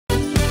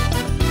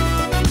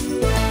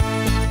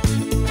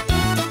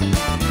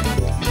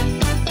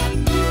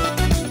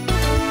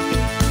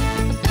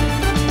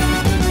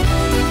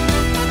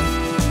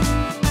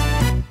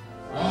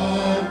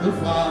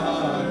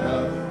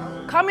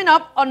Coming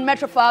up on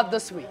Metrofile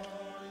this week,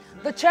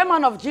 the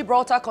chairman of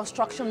Gibraltar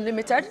Construction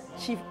Limited,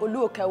 Chief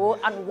Okeowo,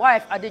 and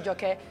wife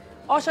Adejoke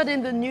ushered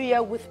in the new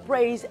year with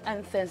praise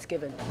and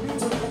thanksgiving.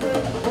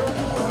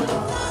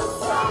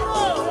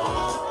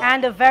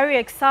 And a very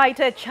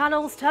excited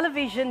Channels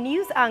Television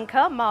news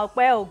anchor,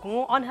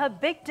 Okeowo, on her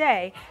big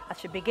day as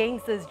she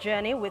begins this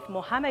journey with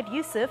Mohammed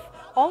Yusuf,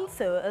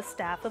 also a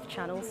staff of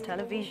Channels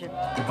Television.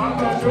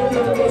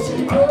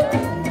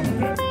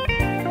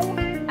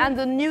 And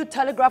the new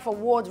Telegraph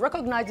Awards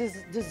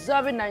recognizes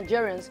deserving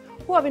Nigerians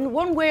who have in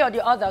one way or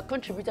the other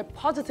contributed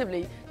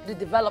positively to the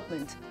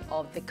development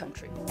of the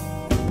country.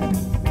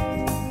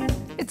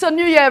 It's a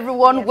new year,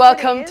 everyone. Yes,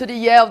 welcome to the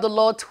year of the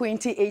Lord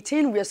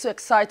 2018. We are so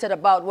excited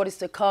about what is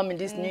to come in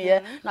this new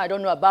year. Now, I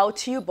don't know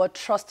about you, but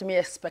trust me,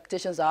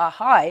 expectations are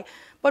high.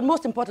 But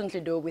most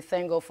importantly, though, we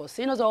thank God for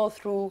seeing us all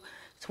through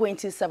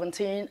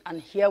 2017,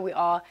 and here we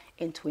are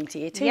in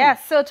 2018.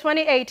 Yes, so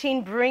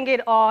 2018, bring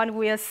it on.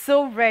 We are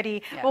so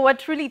ready. Yeah. But we're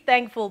truly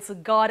thankful to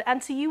God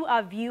and to you,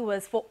 our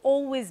viewers, for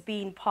always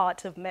being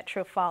part of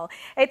Metrofile.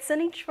 It's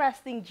an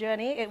interesting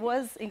journey. It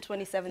was in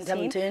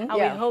 2017, and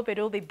we hope it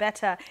will be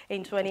better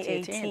in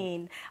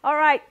 2018. All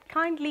right,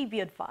 kindly be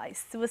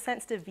advised to a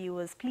sensitive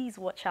viewers, please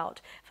watch out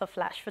for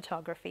flash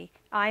photography.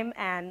 I'm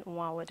Anne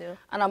Nwawadu.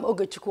 And I'm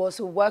Okeowo.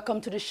 So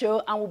welcome to the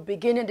show, and we'll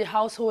begin in the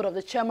household of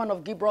the chairman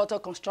of Gibraltar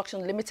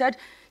Construction Limited,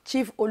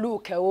 Chief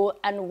Okeowo,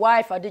 and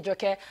wife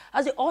Adejoke,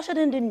 as they ushered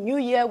in the new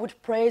year with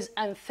praise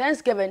and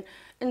thanksgiving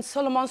in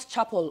Solomon's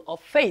Chapel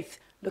of Faith,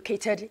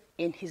 located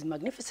in his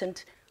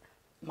magnificent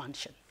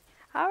mansion.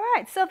 All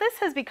right, so this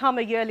has become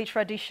a yearly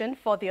tradition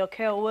for the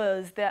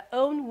Okeowos, their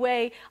own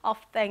way of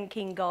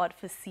thanking God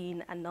for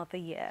seeing another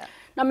year.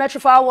 Now,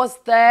 Metrofile was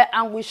there,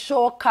 and we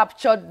sure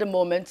captured the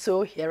moment,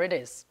 so here it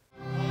is.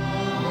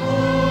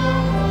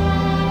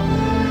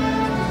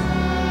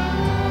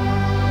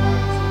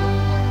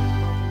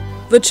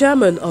 The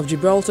chairman of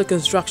Gibraltar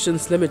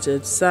Constructions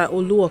Limited, Sir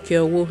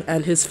Okeowo,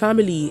 and his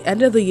family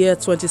ended the year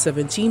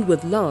 2017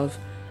 with love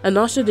and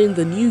ushered in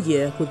the new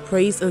year with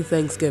praise and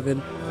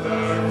thanksgiving.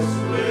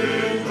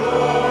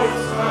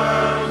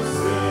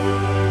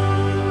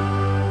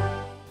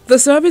 The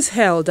service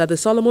held at the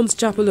Solomon's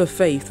Chapel of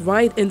Faith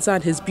right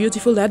inside his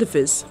beautiful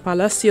edifice,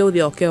 Palacio de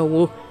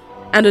Okeowo,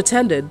 and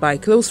attended by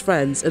close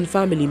friends and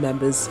family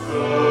members.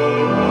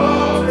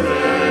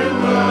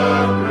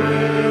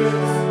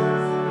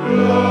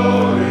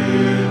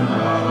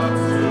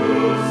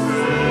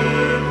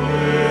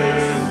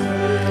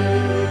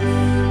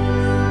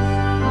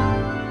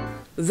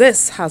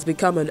 This has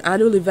become an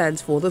annual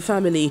event for the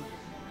family,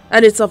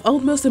 and it's of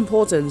utmost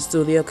importance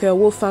to the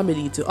Okeowo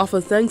family to offer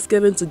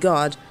thanksgiving to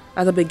God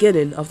at the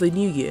beginning of the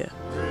new year.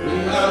 We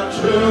are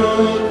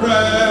children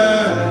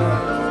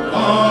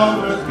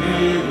of the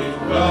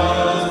kingdom.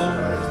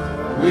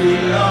 We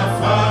are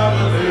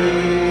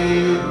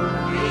family.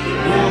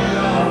 We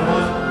are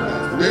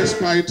one.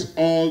 Despite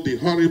all the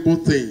horrible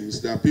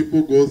things that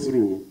people go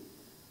through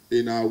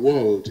in our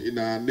world, in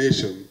our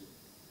nation,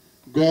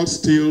 God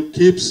still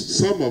keeps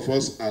some of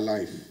us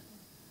alive.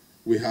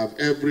 We have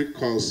every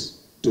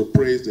cause to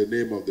praise the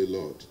name of the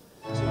Lord.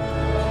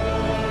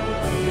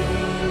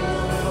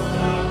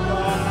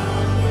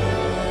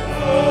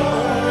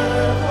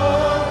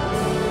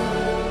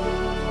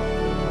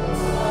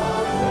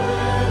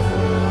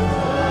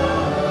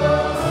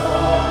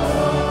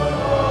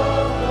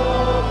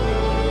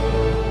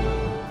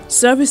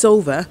 Service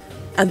over,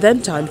 and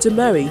then time to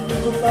marry.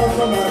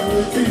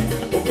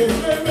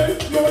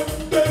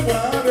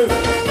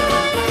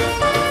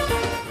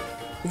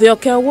 The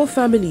Okeowo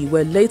family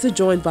were later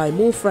joined by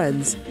more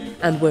friends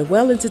and were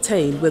well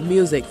entertained with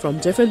music from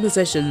different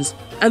musicians.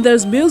 And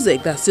there's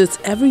music that suits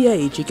every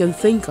age you can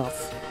think of.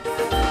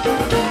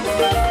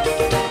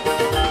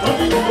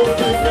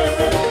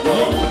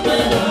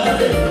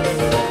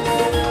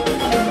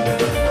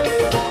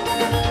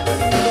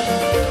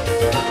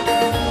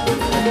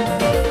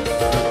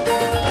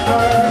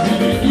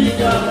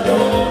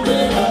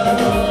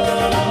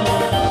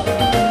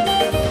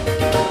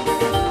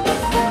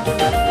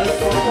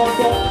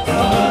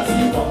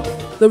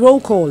 The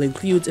roll call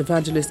includes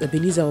evangelist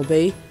Ebenezer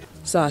Obey,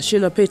 Sir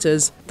Shina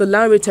Peters, the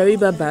Larry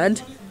Teriba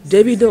Band,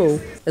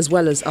 Davido, as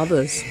well as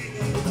others.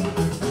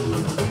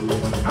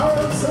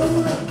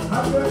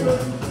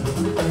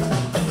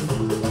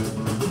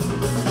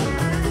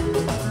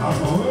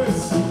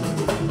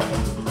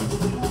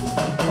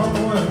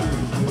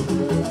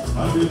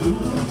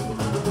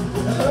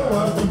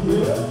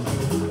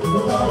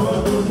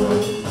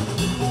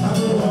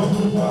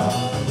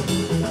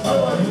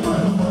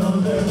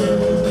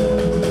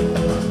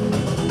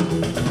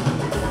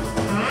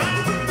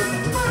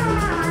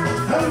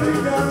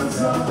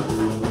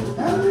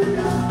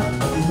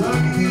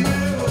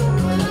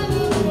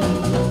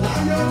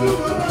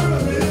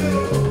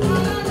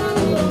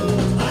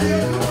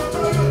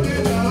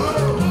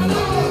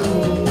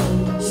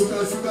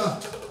 Sugar, sugar,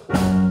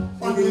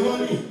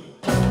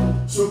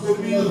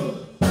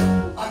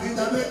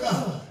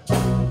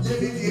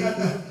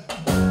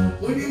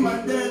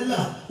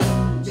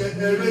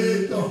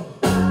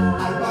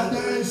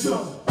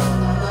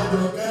 The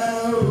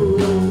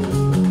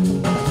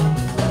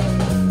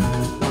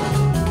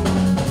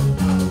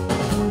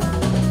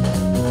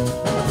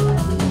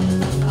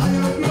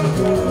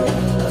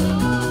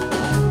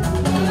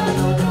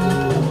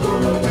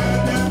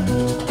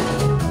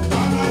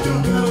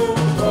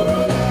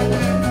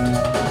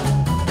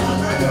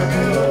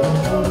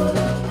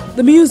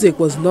music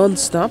was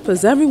non-stop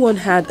as everyone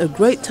had a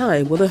great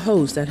time with the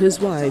host and his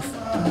wife.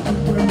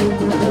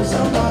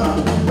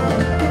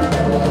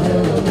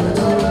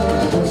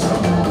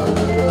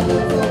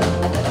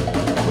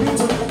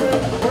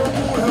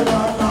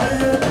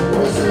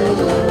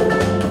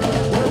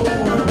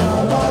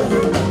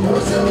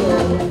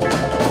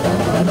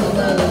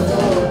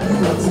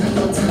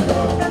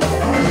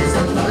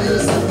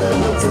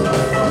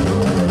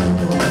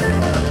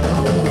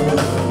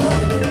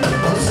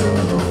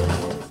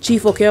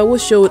 Chief Okeowo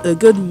showed a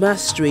good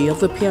mastery of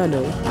the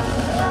piano.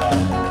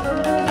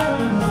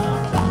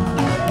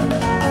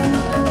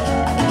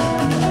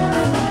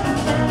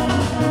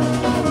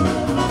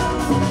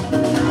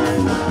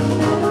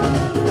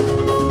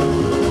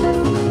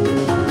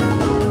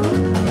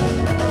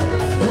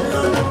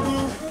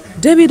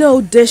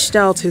 Davido dished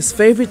out his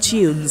favorite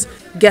tunes,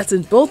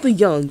 getting both the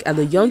young and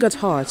the young at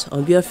heart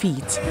on their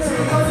feet.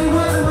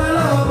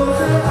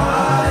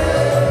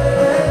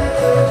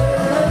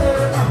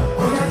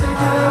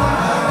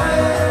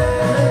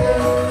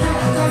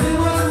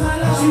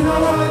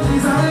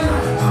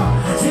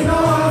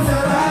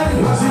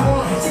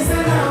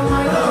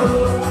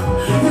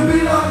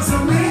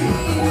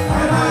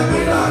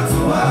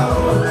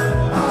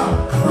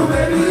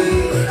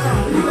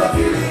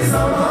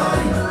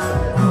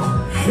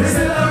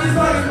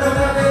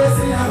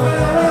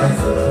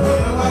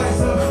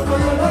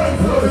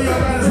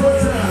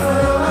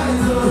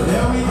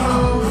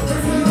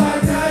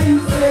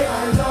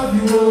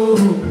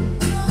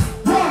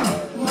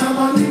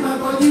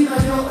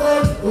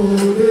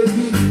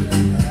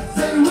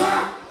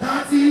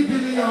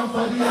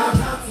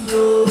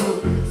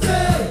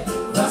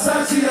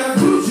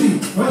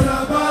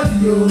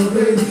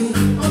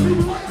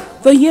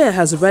 The year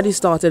has already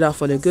started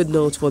off on a good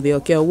note for the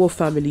Okeowo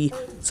family,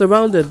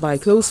 surrounded by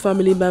close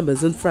family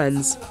members and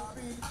friends.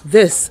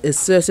 This is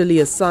certainly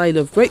a sign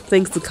of great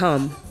things to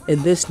come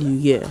in this new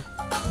year.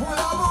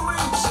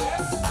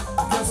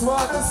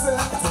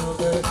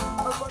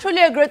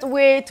 Truly a great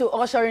way to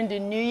usher in the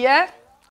new year.